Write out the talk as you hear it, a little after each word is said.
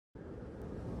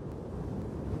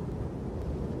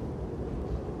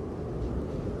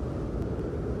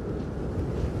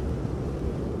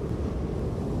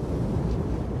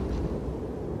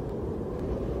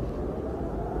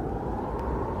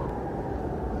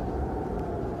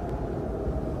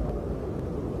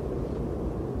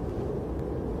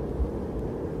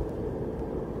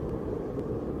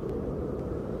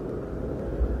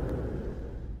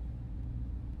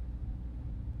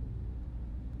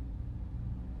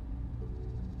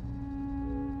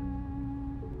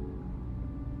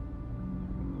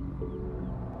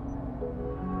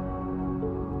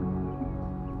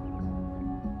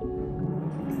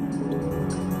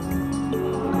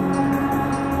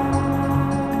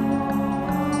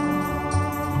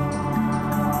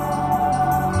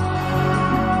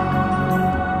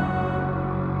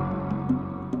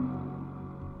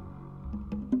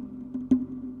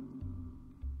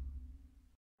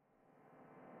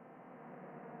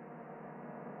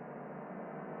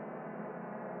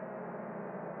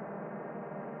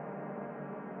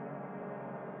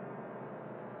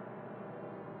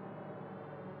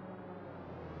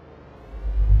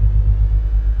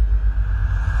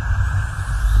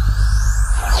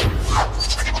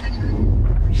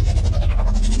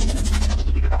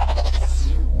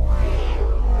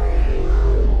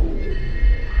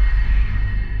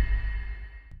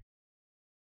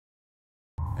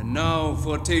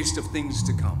for a taste of things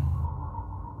to come.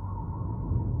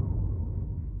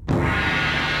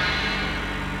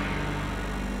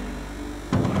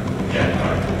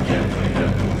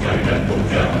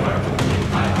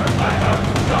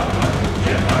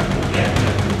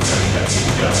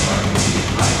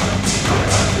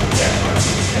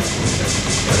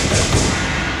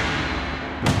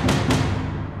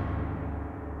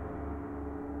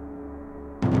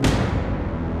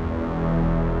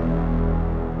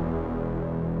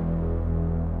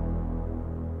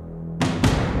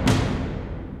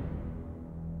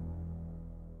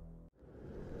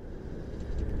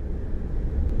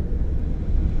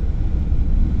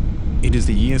 It is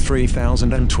the year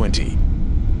 3020.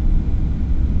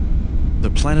 The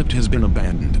planet has been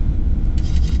abandoned.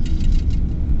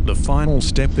 The final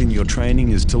step in your training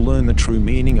is to learn the true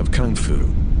meaning of Kung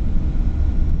Fu.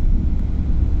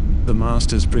 The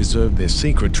masters preserve their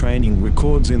secret training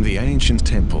records in the ancient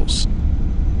temples.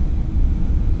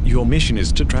 Your mission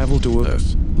is to travel to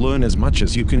Earth, learn as much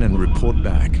as you can and report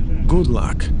back. Good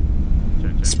luck.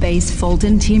 Space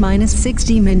Fulton T-minus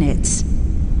 60 minutes.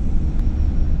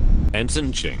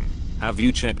 Ensign Ching, have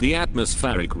you checked the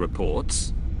atmospheric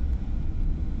reports?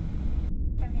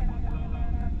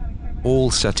 All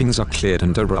settings are cleared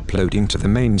and are uploading to the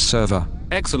main server.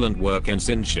 Excellent work,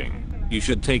 Ensign Ching. You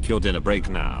should take your dinner break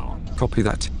now. Copy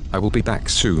that. I will be back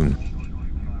soon.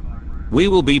 We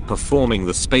will be performing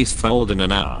the space fold in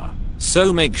an hour,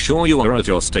 so make sure you are at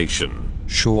your station.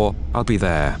 Sure, I'll be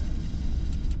there.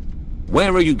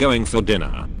 Where are you going for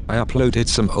dinner? I uploaded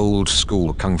some old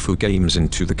school Kung Fu games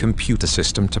into the computer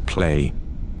system to play.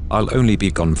 I'll only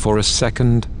be gone for a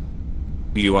second.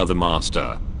 You are the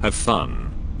master. Have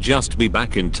fun. Just be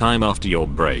back in time after your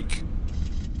break.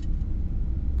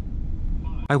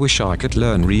 I wish I could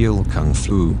learn real Kung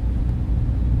Fu.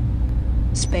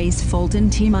 Space Fulton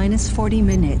T-minus 40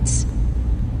 minutes.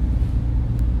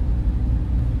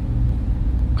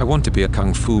 I want to be a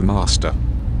Kung Fu master.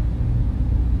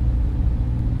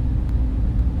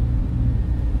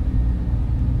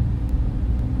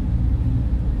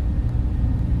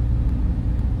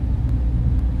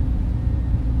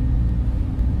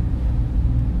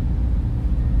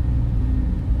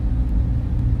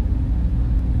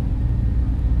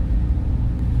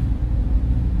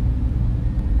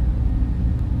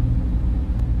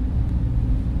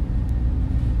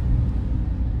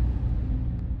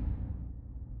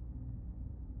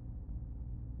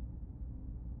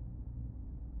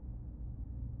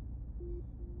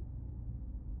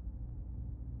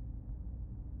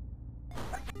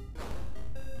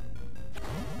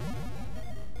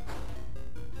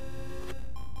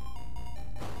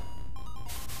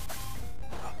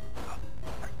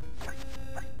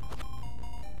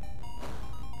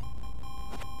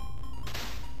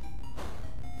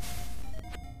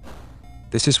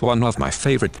 This is one of my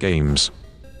favorite games.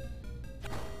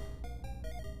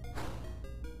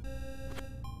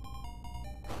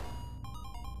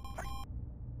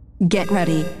 Get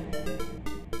ready.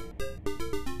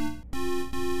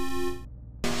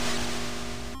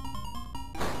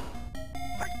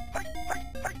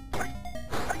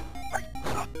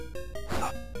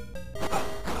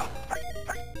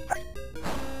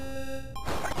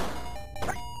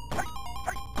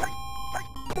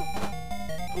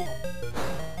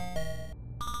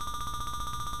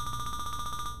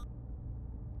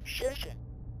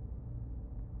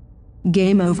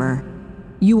 Game over.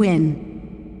 You win.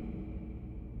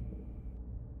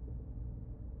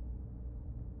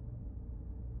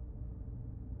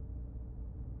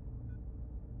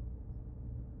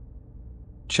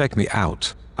 Check me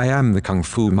out. I am the Kung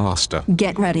Fu master.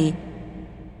 Get ready.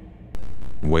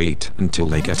 Wait until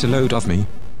they get a load of me.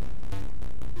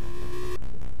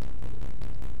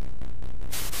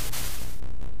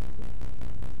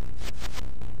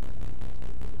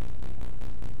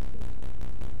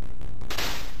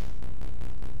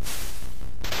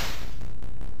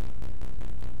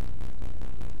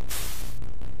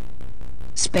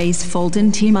 Space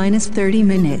Fulton T-minus 30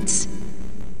 minutes.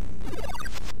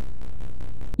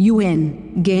 You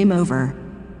win. Game over.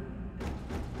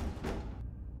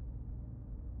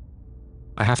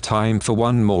 I have time for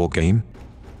one more game.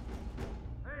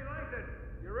 Hey, Langdon,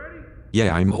 you ready?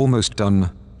 Yeah, I'm almost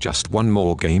done. Just one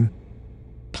more game.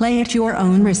 Play at your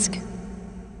own risk.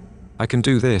 I can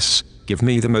do this. Give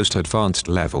me the most advanced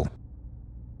level.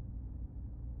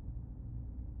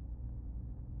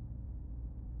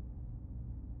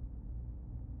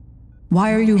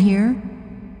 Why are you here?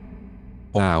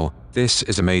 Wow, this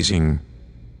is amazing.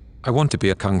 I want to be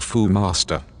a Kung Fu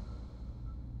master.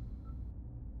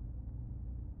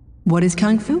 What is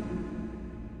Kung Fu?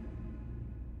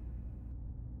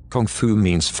 Kung Fu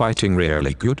means fighting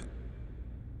really good?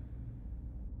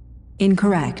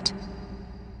 Incorrect.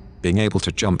 Being able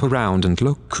to jump around and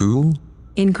look cool?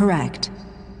 Incorrect.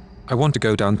 I want to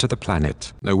go down to the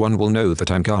planet. No one will know that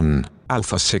I'm gone.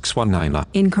 Alpha 619er.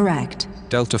 Incorrect.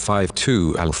 Delta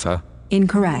 52 Alpha.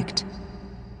 Incorrect.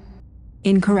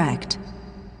 Incorrect.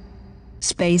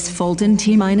 Space Fulton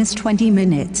T-minus 20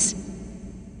 minutes.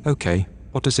 Okay,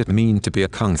 what does it mean to be a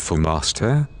Kung Fu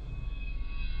master?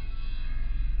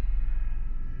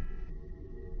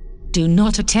 Do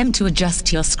not attempt to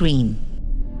adjust your screen.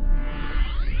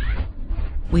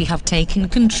 We have taken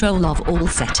control of all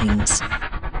settings.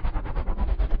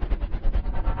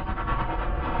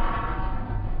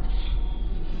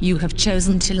 You have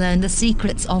chosen to learn the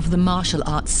secrets of the martial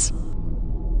arts.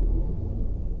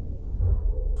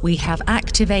 We have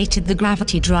activated the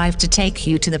gravity drive to take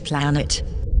you to the planet.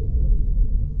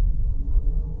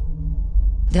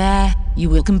 There, you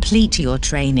will complete your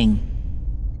training.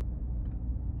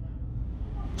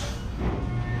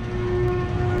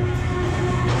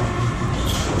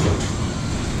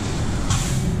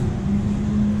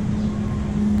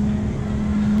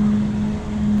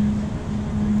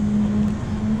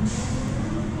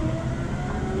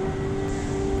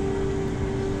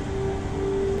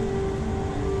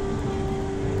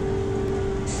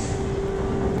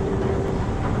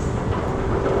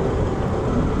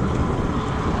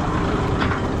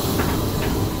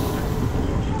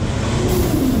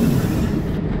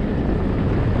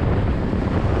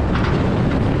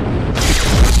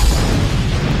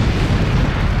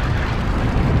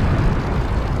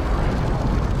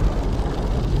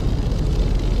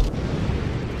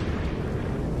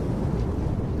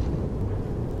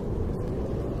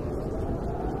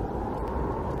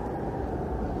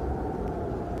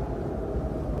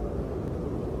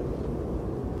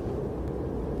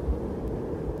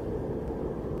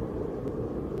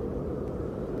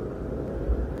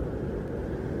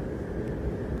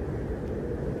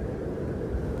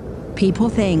 People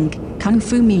think Kung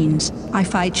Fu means I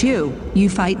fight you, you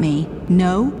fight me.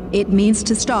 No, it means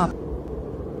to stop.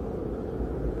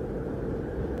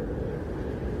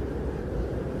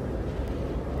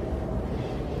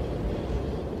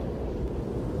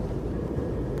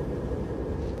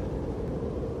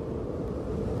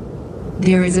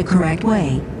 There is a correct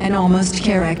way, an almost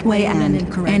correct way, and an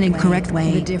incorrect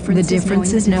way. The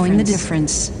difference is knowing the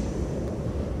difference.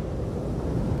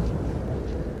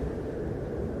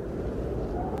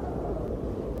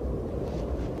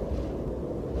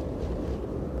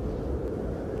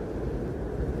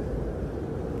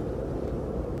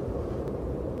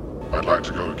 I'd like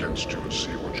to go against you and see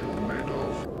what you're made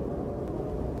of.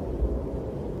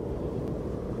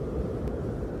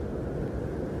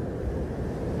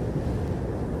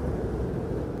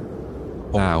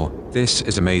 Wow, this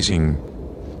is amazing.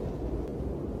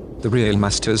 The real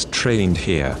masters trained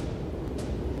here.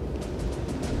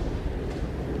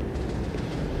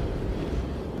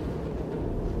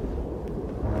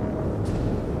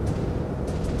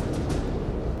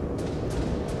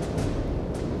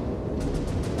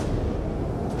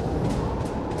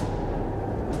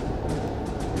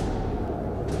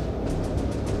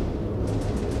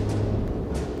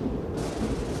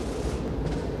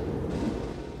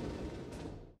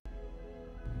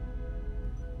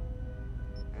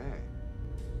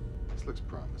 Looks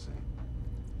promising.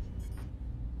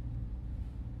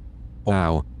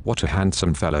 Wow, what a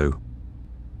handsome fellow.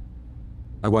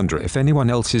 I wonder if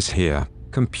anyone else is here.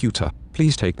 Computer,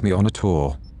 please take me on a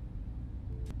tour.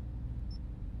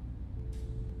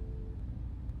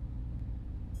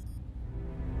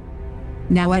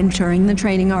 Now entering the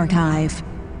training archive.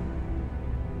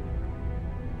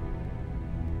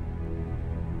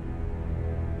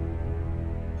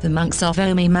 The monks of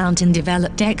Omi Mountain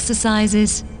developed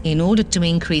exercises in order to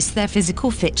increase their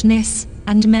physical fitness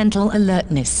and mental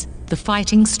alertness. The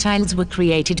fighting styles were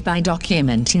created by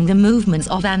documenting the movements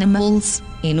of animals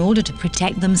in order to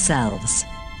protect themselves.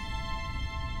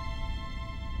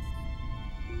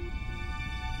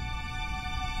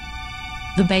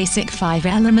 The basic 5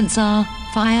 elements are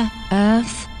fire,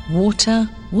 earth, water,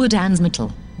 wood and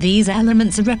metal. These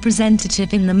elements are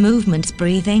representative in the movements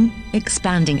breathing,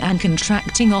 expanding and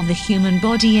contracting of the human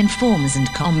body in forms and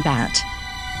combat.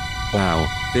 Wow,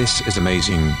 this is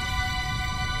amazing.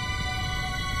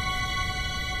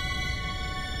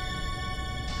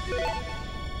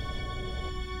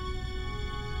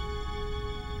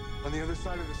 On the other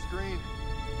side of the screen,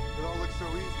 it all looks so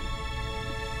easy.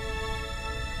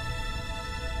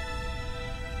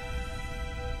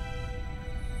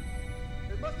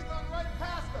 It must have gone right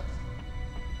past us.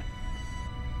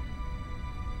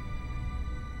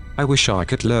 I wish I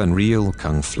could learn real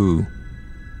kung fu.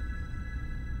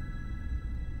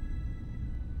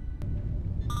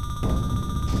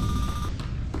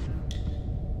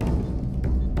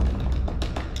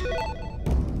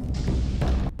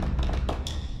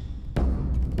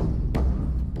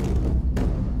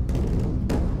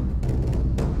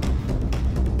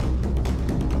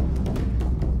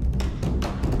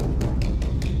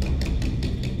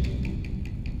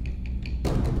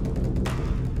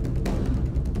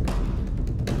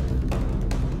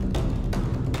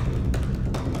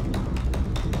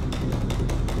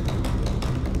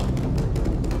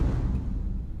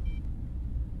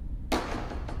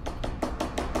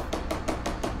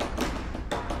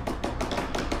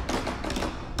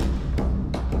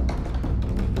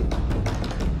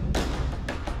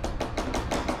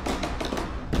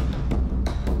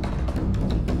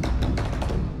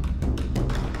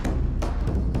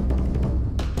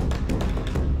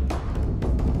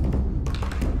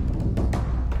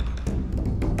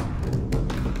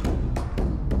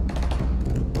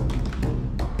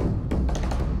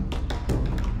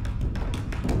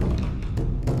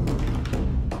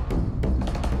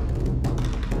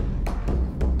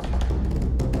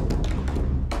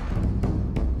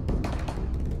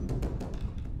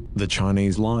 The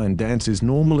Chinese lion dance is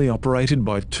normally operated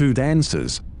by two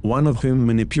dancers, one of whom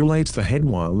manipulates the head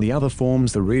while the other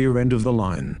forms the rear end of the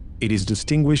lion. It is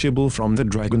distinguishable from the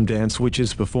dragon dance, which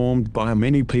is performed by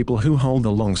many people who hold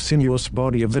the long sinuous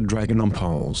body of the dragon on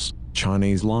poles.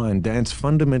 Chinese lion dance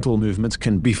fundamental movements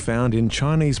can be found in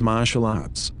Chinese martial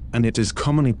arts, and it is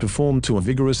commonly performed to a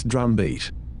vigorous drum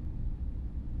beat.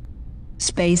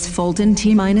 Space Fulton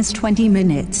T-minus 20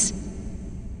 minutes.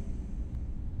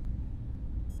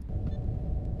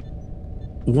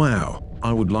 Wow,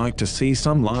 I would like to see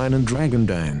some lion and dragon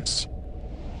dance.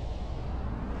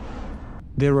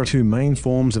 There are two main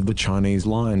forms of the Chinese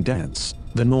lion dance,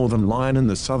 the northern lion and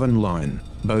the southern lion.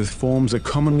 Both forms are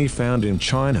commonly found in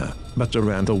China, but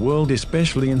around the world,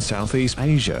 especially in Southeast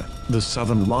Asia, the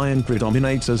southern lion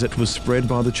predominates as it was spread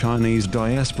by the Chinese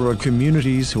diaspora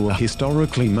communities who are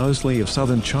historically mostly of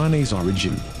southern Chinese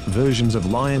origin. Versions of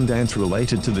lion dance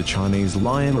related to the Chinese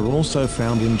lion are also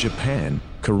found in Japan,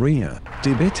 Korea,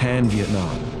 Tibet and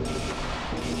Vietnam.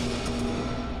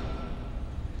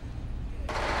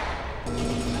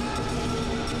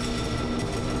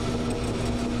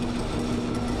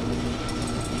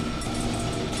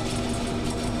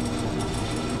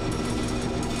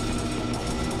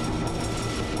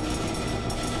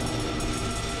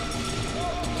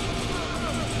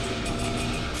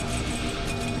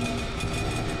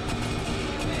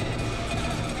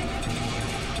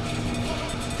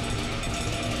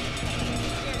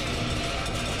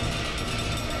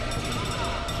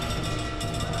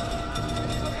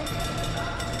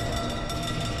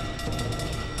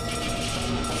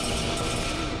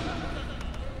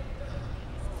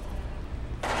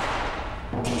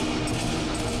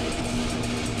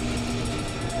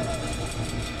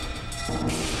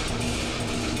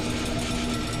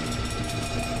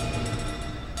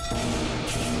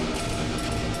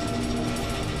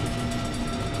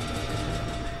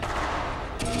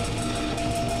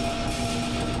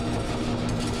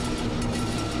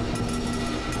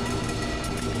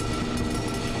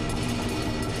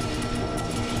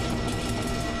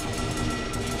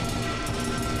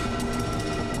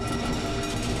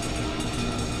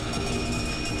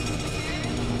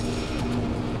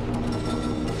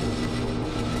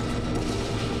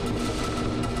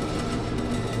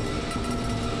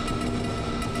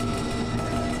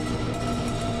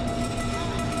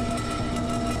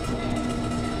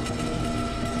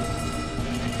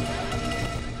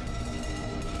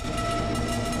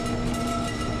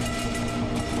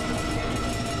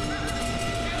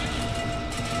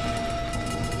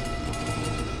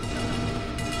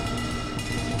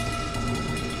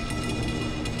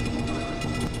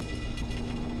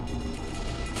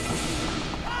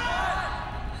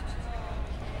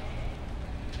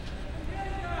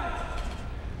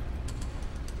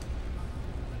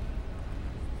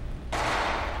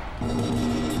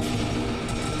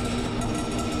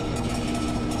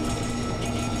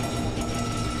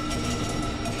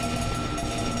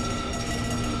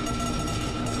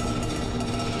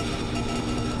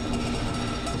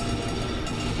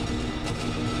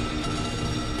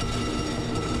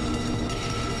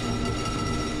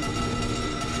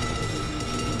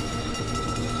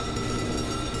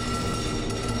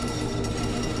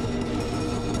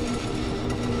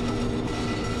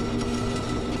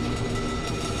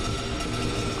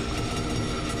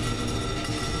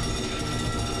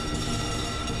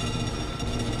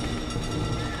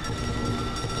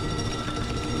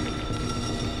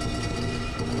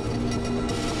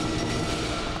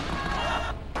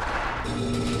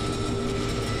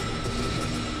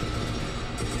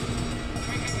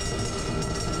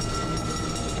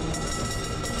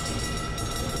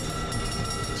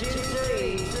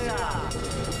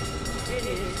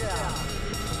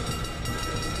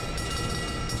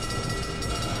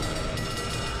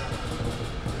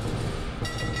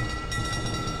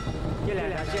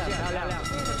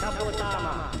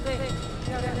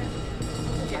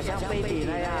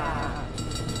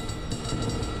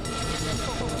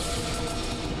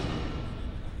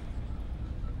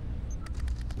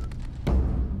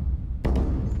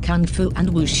 Kung Fu and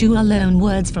Wushu are loan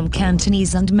words from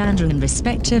Cantonese and Mandarin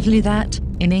respectively that,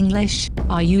 in English,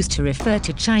 are used to refer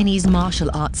to Chinese martial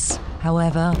arts.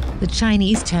 However, the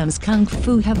Chinese terms Kung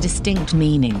Fu have distinct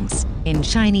meanings. In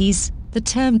Chinese, the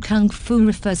term Kung Fu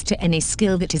refers to any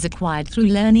skill that is acquired through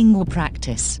learning or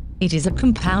practice. It is a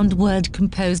compound word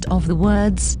composed of the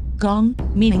words Gong,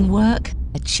 meaning work,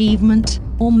 achievement,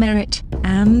 or merit,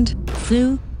 and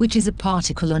Fu, which is a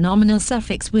particle or nominal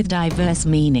suffix with diverse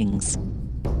meanings.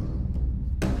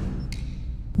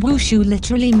 Wushu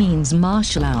literally means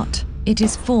martial art. It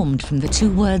is formed from the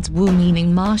two words Wu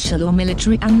meaning martial or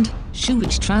military and Shu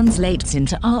which translates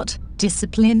into art,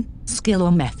 discipline, skill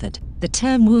or method. The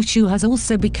term Wushu has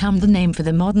also become the name for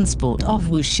the modern sport of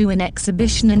Wushu, an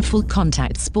exhibition and full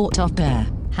contact sport of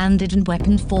bare-handed and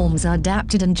weapon forms are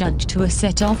adapted and judged to a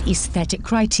set of aesthetic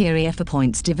criteria for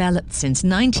points developed since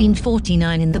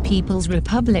 1949 in the People's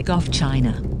Republic of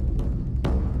China.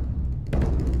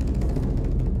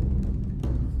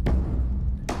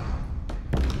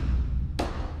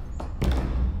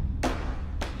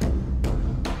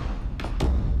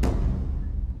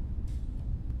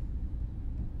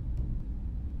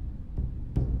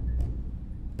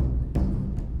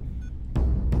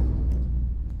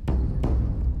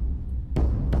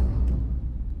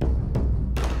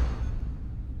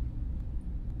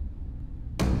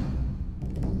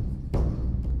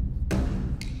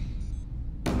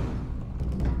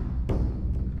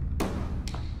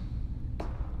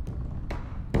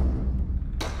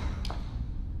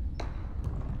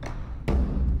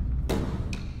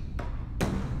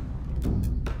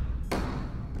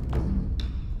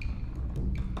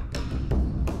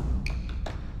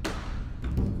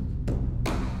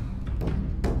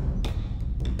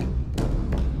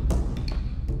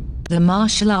 The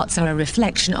martial arts are a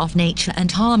reflection of nature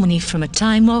and harmony from a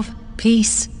time of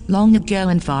peace, long ago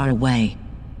and far away.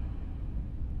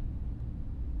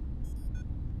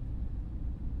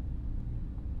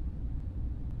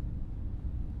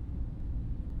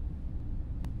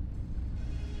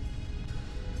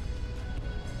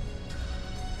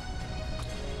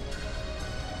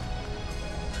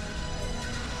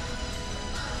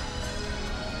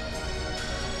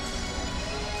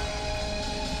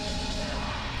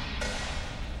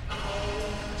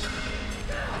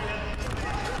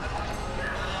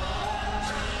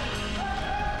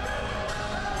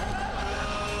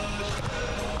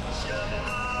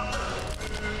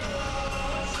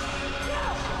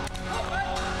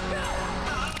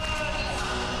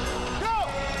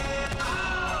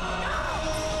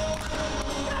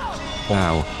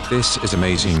 Wow, this is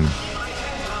amazing.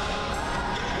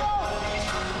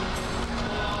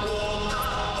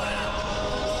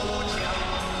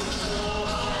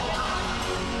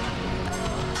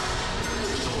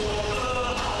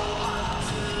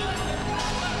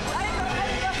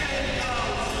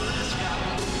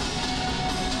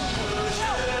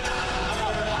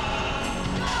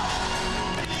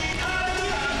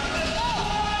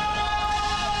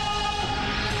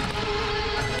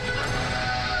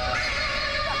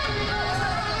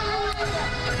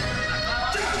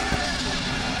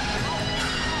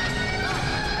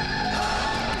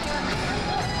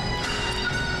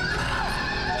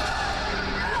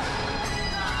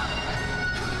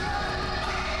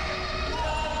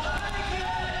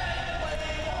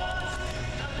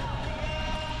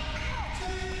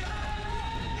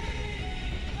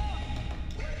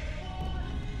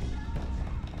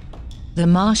 The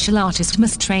martial artist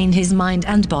must train his mind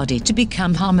and body to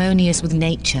become harmonious with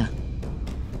nature.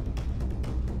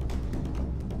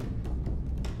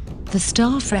 The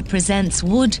staff represents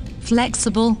wood,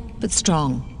 flexible but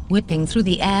strong, whipping through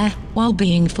the air while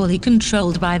being fully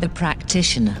controlled by the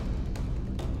practitioner.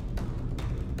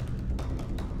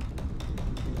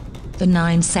 The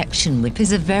 9-section whip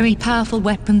is a very powerful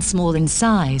weapon, small in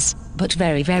size, but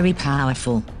very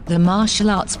powerful. The martial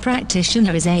arts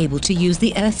practitioner is able to use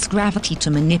the Earth's gravity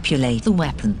to manipulate the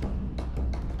weapon.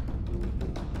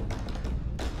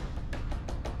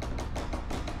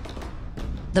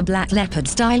 The Black Leopard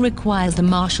style requires the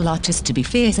martial artist to be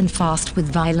fierce and fast with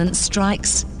violent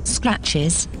strikes,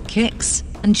 scratches, kicks,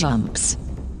 and jumps.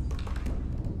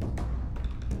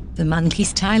 The Monkey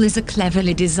style is a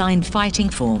cleverly designed fighting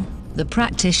form. The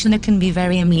practitioner can be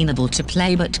very amenable to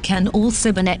play but can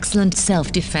also be an excellent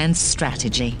self-defense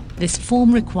strategy. This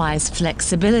form requires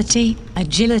flexibility,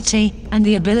 agility, and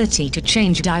the ability to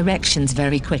change directions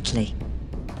very quickly.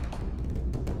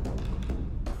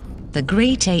 The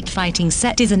Great 8 fighting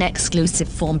set is an exclusive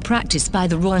form practiced by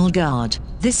the Royal Guard.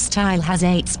 This style has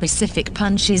 8 specific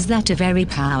punches that are very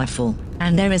powerful,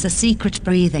 and there is a secret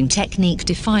breathing technique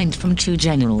defined from 2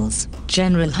 generals,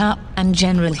 General Ha and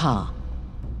General Ha.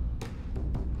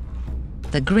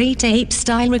 The Great 8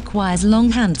 style requires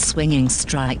long hand swinging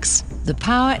strikes. The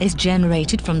power is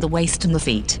generated from the waist and the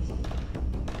feet.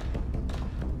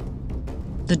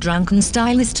 The drunken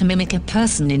style is to mimic a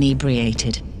person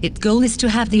inebriated. Its goal is to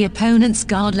have the opponent's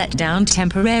guard let down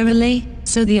temporarily,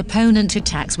 so the opponent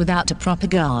attacks without a proper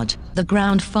guard. The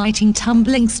ground fighting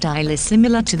tumbling style is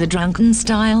similar to the drunken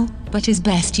style, but is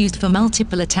best used for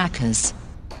multiple attackers.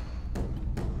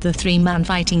 The 3-man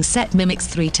fighting set mimics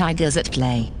 3 tigers at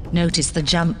play. Notice the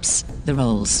jumps, the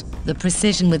rolls, the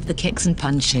precision with the kicks and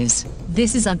punches.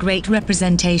 This is a great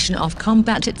representation of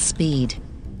combat at speed.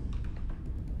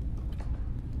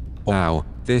 Wow,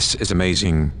 this is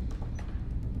amazing.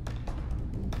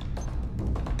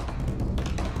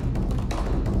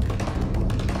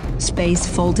 Space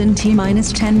fold in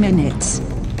T-minus 10 minutes.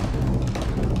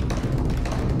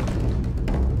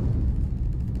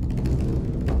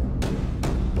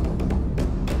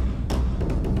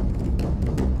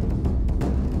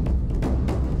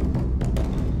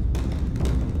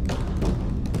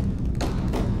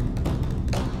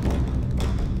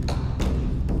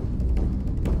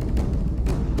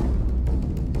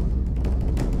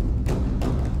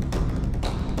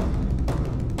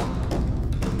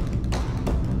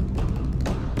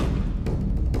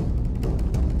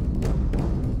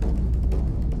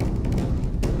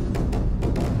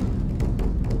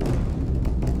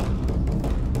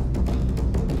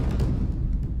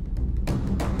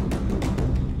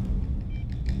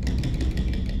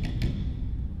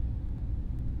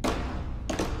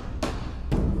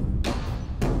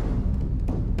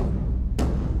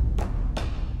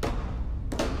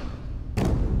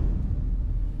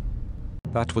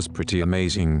 That was pretty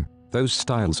amazing. Those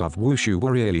styles of Wushu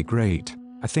were really great.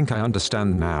 I think I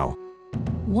understand now.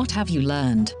 What have you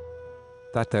learned?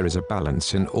 That there is a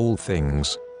balance in all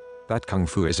things. That Kung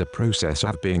Fu is a process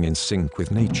of being in sync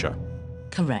with nature.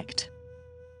 Correct.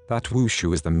 That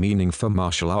Wushu is the meaning for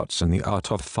martial arts and the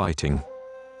art of fighting.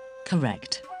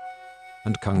 Correct.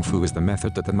 And Kung Fu is the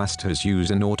method that the masters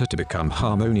use in order to become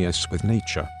harmonious with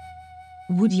nature.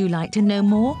 Would you like to know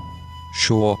more?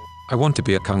 Sure, I want to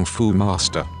be a Kung Fu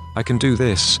master. I can do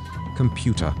this.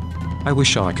 Computer. I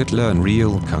wish I could learn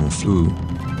real Kung Fu.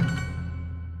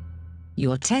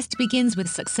 Your test begins with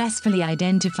successfully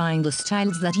identifying the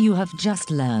styles that you have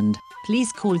just learned.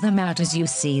 Please call them out as you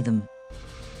see them.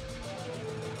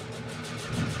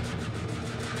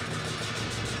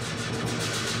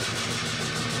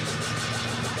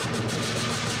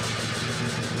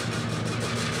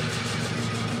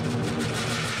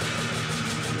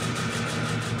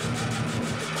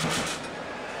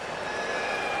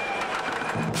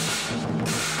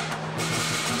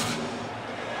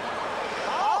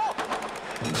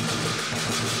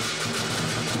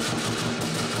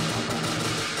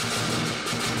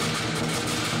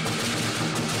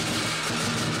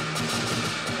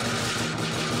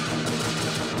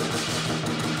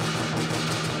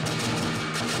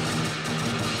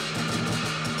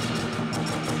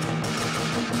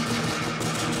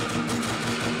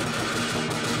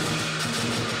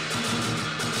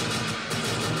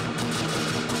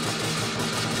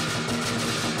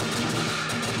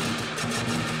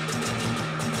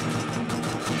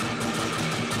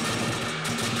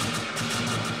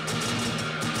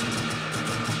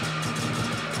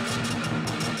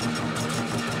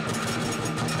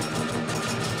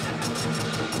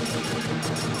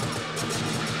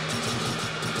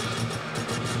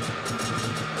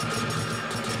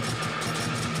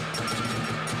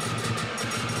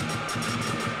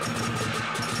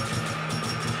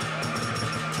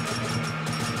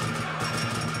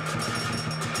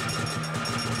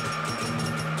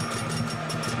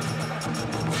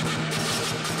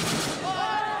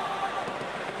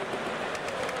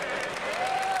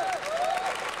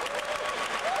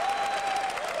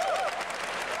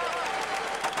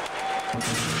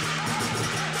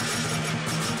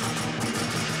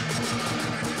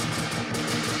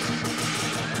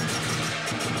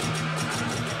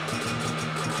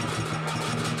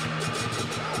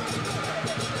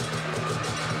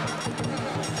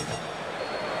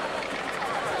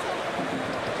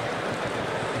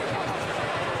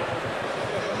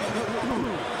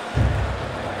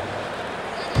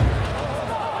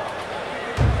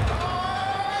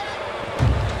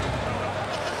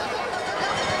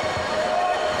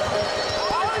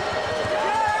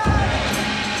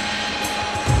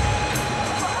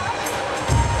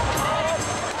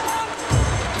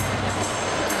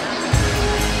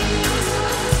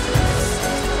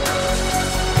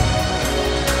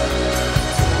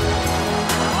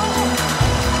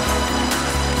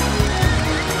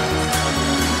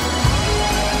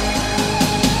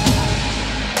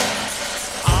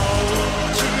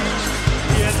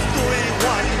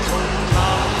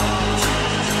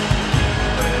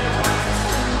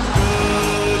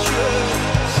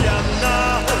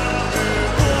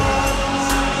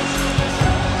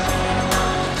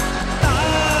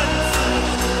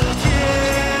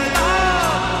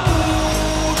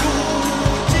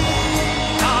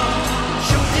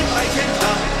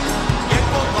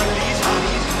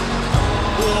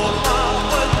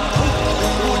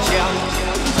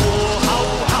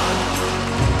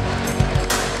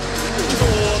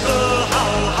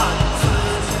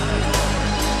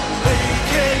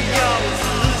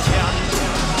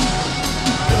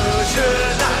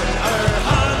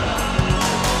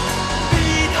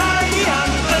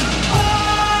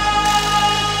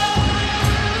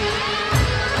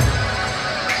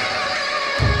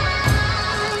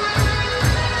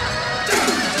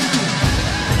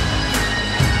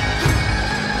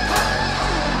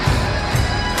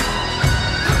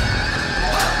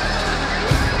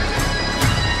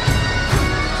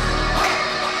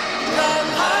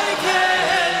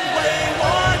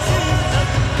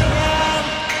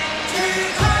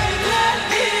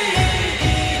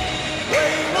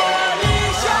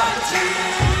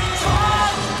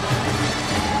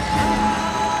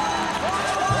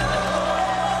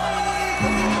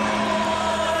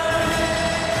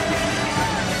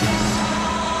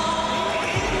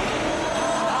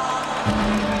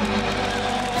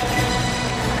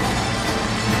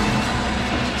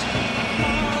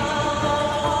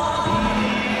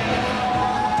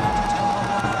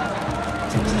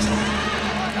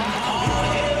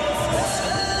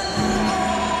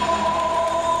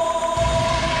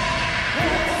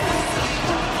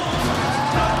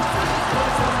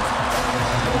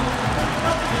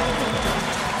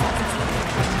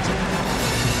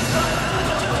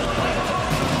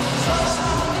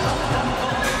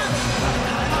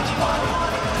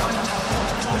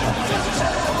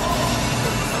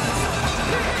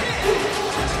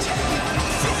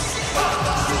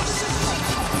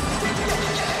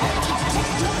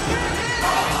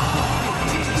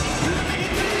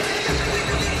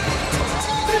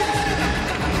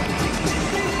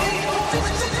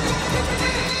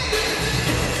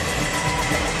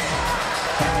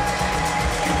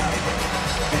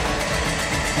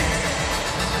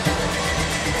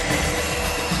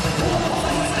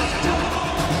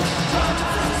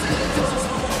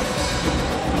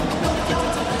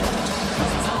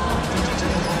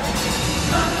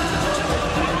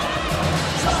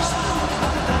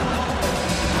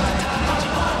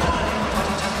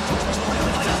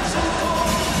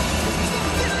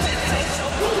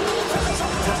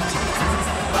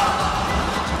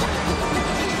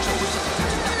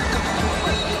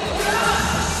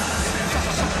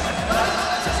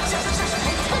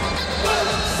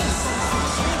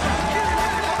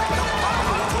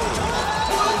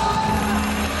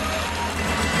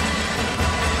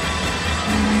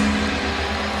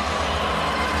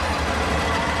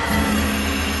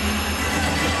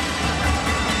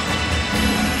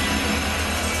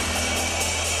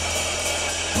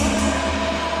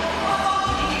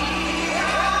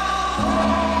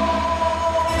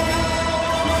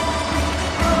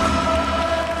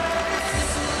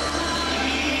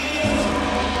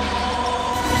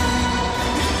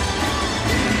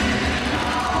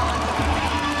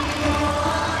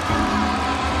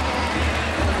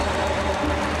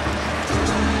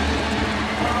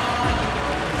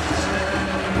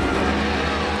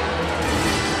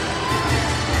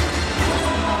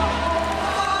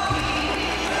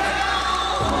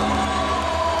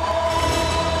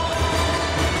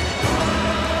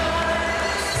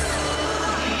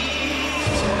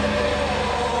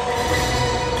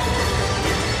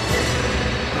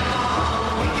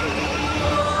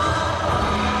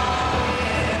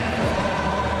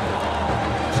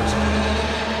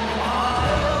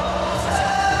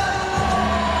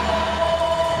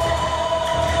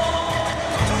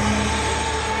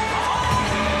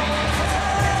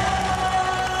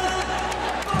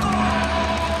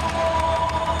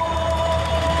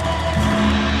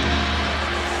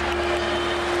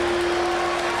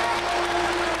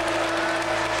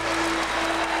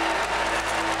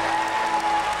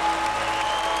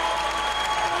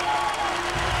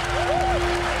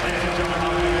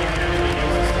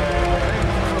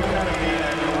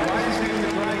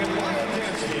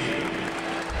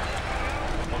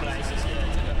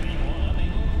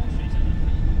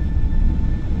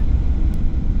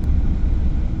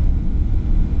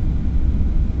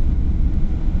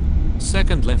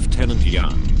 Second Lieutenant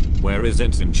Yang, where is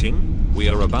Ensign Ching? We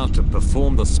are about to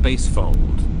perform the space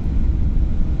fold.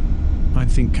 I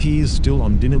think he is still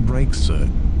on dinner break, sir.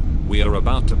 We are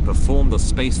about to perform the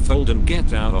space fold and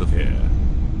get out of here.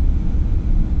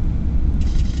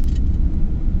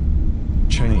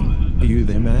 Chen, are you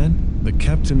there, man? The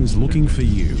captain is looking for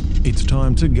you. It's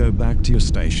time to go back to your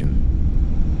station.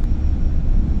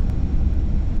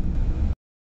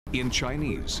 In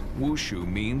Chinese, Wushu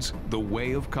means the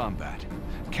way of combat.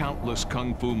 Countless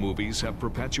kung fu movies have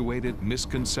perpetuated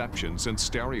misconceptions and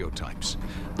stereotypes.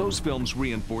 Those films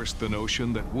reinforce the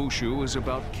notion that Wushu is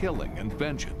about killing and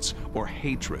vengeance, or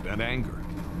hatred and anger.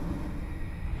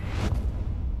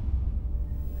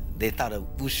 They thought of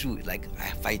Wushu like,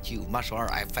 I fight you, martial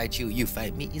art, I fight you, you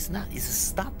fight me. It's not, it's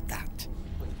stop that.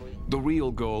 The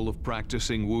real goal of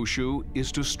practicing Wushu is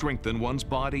to strengthen one's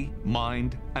body,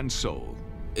 mind, and soul.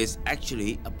 It's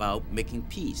actually about making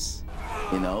peace,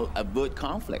 avoid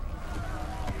conflict.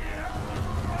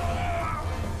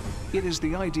 It is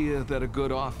the idea that a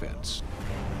good offense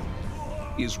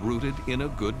is rooted in a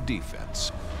good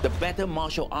defense. The better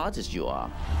martial artist you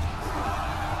are,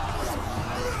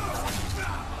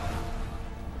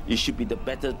 you should be the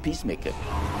better peacemaker.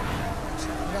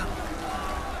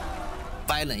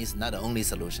 Violence is not the only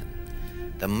solution.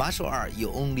 The martial art, you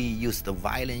only use the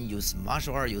violence, use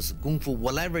martial art, use kung fu,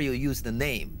 whatever you use the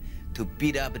name to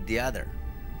beat up the other.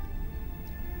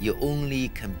 You only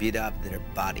can beat up their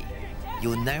body.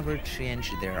 You never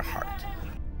change their heart.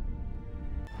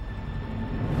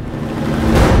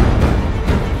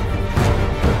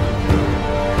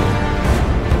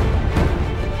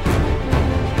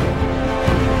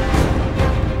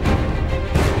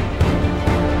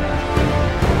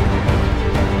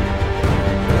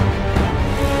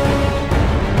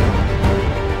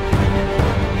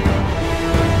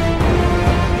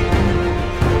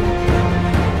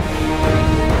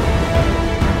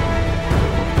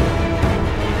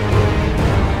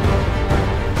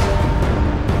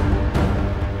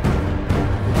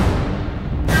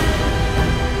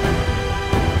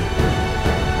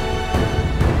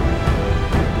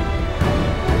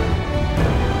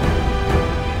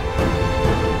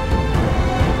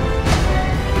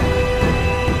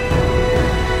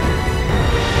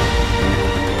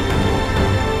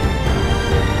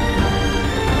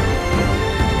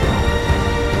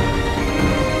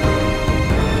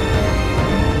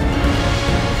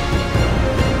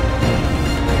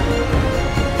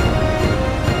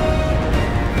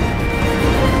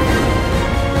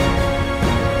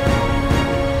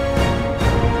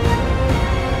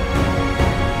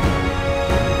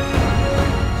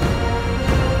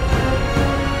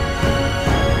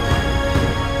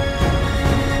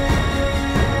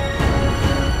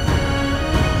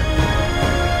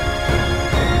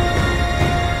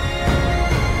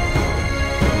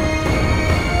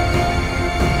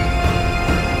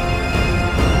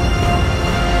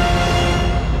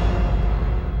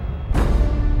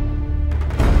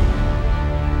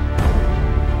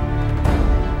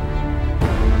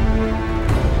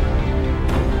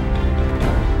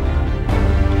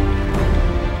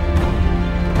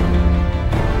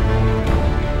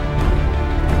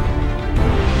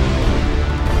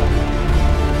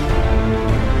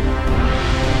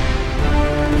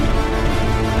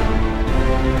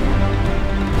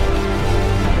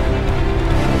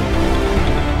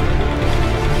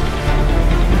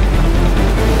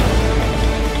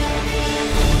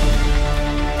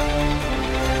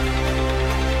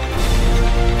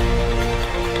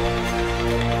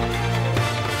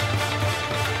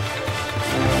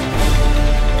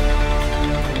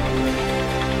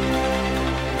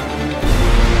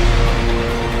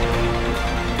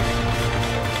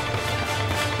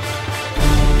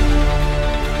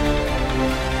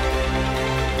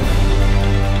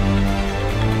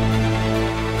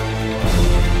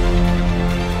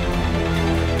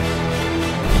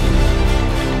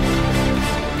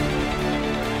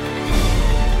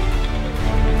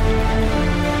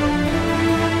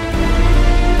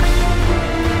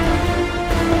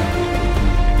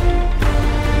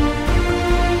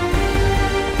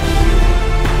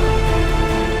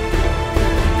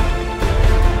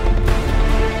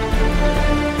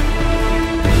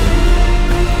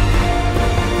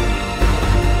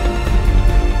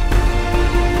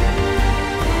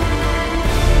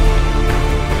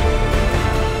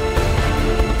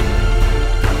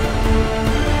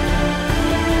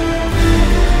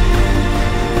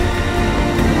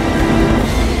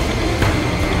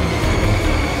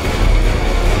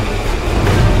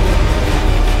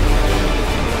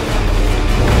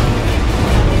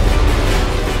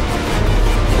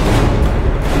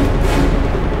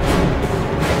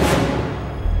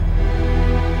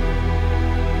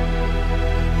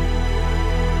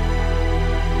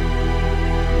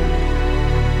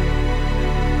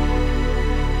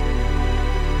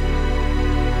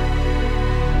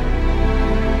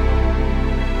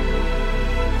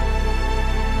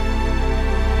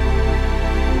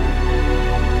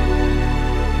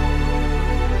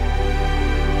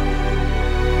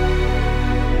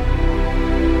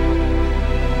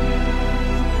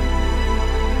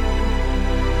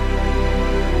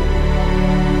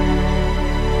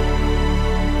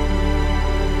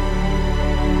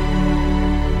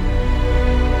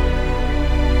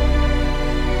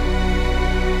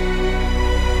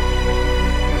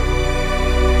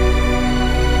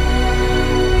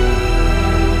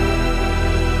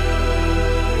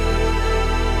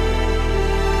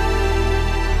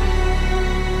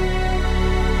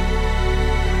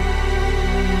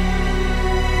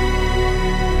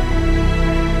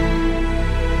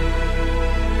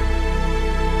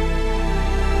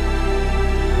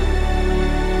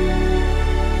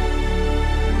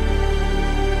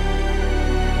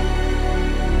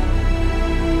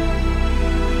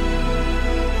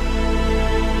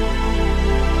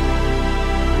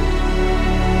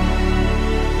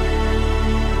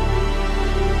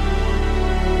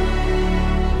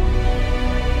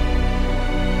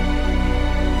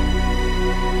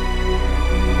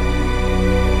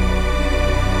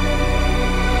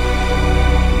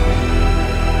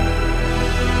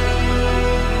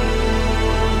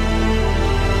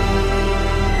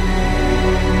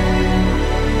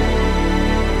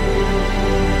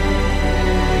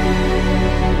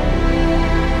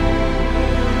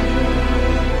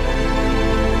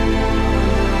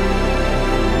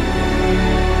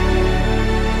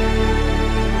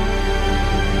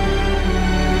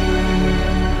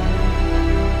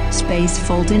 space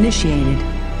fault initiated.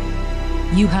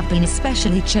 You have been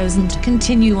especially chosen to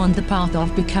continue on the path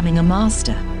of becoming a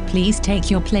master. Please take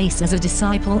your place as a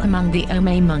disciple among the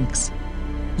Ome monks.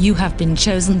 You have been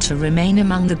chosen to remain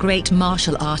among the great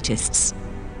martial artists.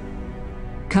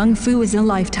 Kung Fu is a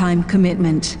lifetime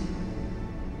commitment.